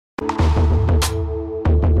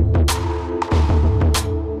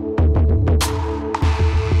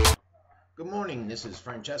This is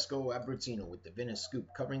Francesco Abbruzzino with the Venice Scoop,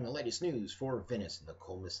 covering the latest news for Venice,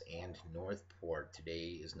 Nokomis, and Northport.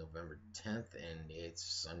 Today is November 10th, and it's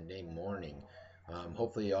Sunday morning.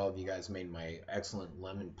 Hopefully all of you guys made my excellent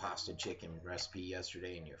lemon pasta chicken recipe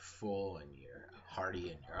yesterday, and you're full, and you're hearty,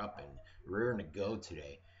 and you're up and rearing to go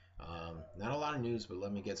today. Not a lot of news, but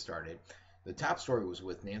let me get started. The top story was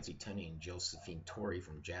with Nancy Tenney and Josephine Torrey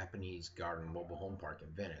from Japanese Garden Mobile Home Park in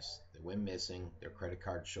Venice. They went missing. Their credit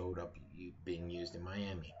card showed up being used in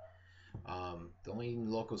Miami. The only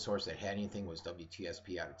local source that had anything was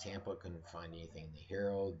WTSP out of Tampa. Couldn't find anything in the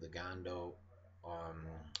Herald, the Gondo,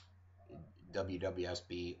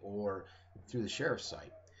 WWSB, or through the sheriff's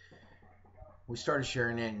site. We started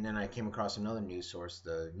sharing it, and then I came across another news source,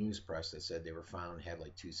 the News Press, that said they were found, had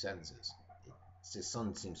like 2 sentences.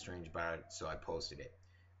 Something seemed strange about it, so I posted it.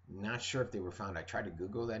 Not sure if they were found. I tried to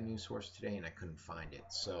Google that news source today, and I couldn't find it.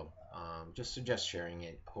 So just suggest sharing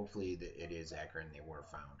it. Hopefully it is accurate and they were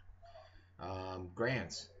found.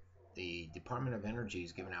 Grants. The Department of Energy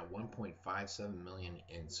is giving out $1.57 million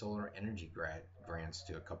in solar energy grants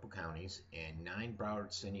to a couple counties, and 9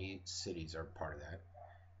 Broward cities are part of that,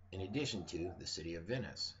 in addition to the city of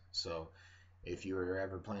Venice. So if you were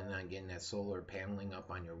ever planning on getting that solar paneling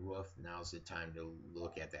up on your roof, now's the time to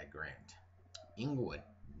look at that grant. Englewood,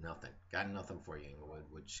 nothing. Got nothing for you, Englewood,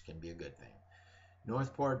 which can be a good thing.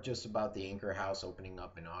 Northport, just about the Anchor House opening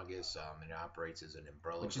up in August. It operates as an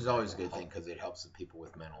umbrella, which is always a good thing because it helps the people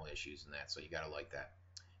with mental issues and that, so you got to like that.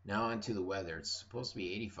 Now on to the weather. It's supposed to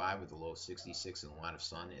be 85 with a low of 66 and a lot of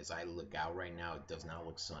sun. As I look out right now, it does not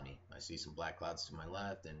look sunny. I see some black clouds to my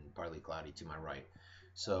left and partly cloudy to my right.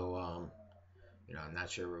 So, I'm not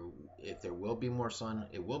sure if there will be more sun.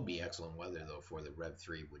 It will be excellent weather, though, for the Rev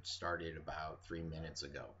 3, which started about 3 minutes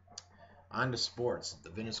ago. On to sports. The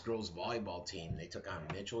Venice girls volleyball team, they took on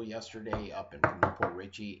Mitchell yesterday up in Newport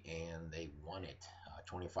Richie, and they won it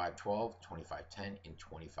 25-12, 25-10, and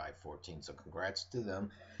 25-14. So congrats to them.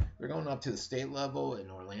 They're going up to the state level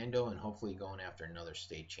in Orlando and hopefully going after another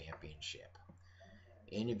state championship.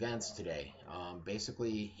 In events today,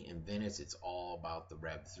 basically in Venice, it's all about the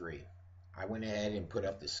Rev 3. I went ahead and put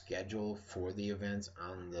up the schedule for the events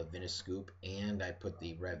on the Venice Scoop, and I put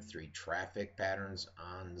the Rev 3 traffic patterns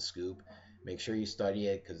on the Scoop. Make sure you study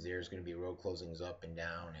it because there's going to be road closings up and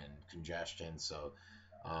down and congestion. So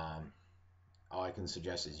all I can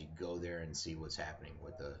suggest is you go there and see what's happening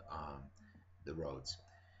with the roads.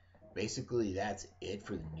 Basically, that's it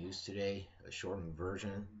for the news today, a shortened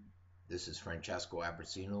version. This is Francesco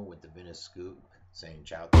Abbruzzino with the Venice Scoop saying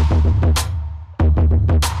ciao.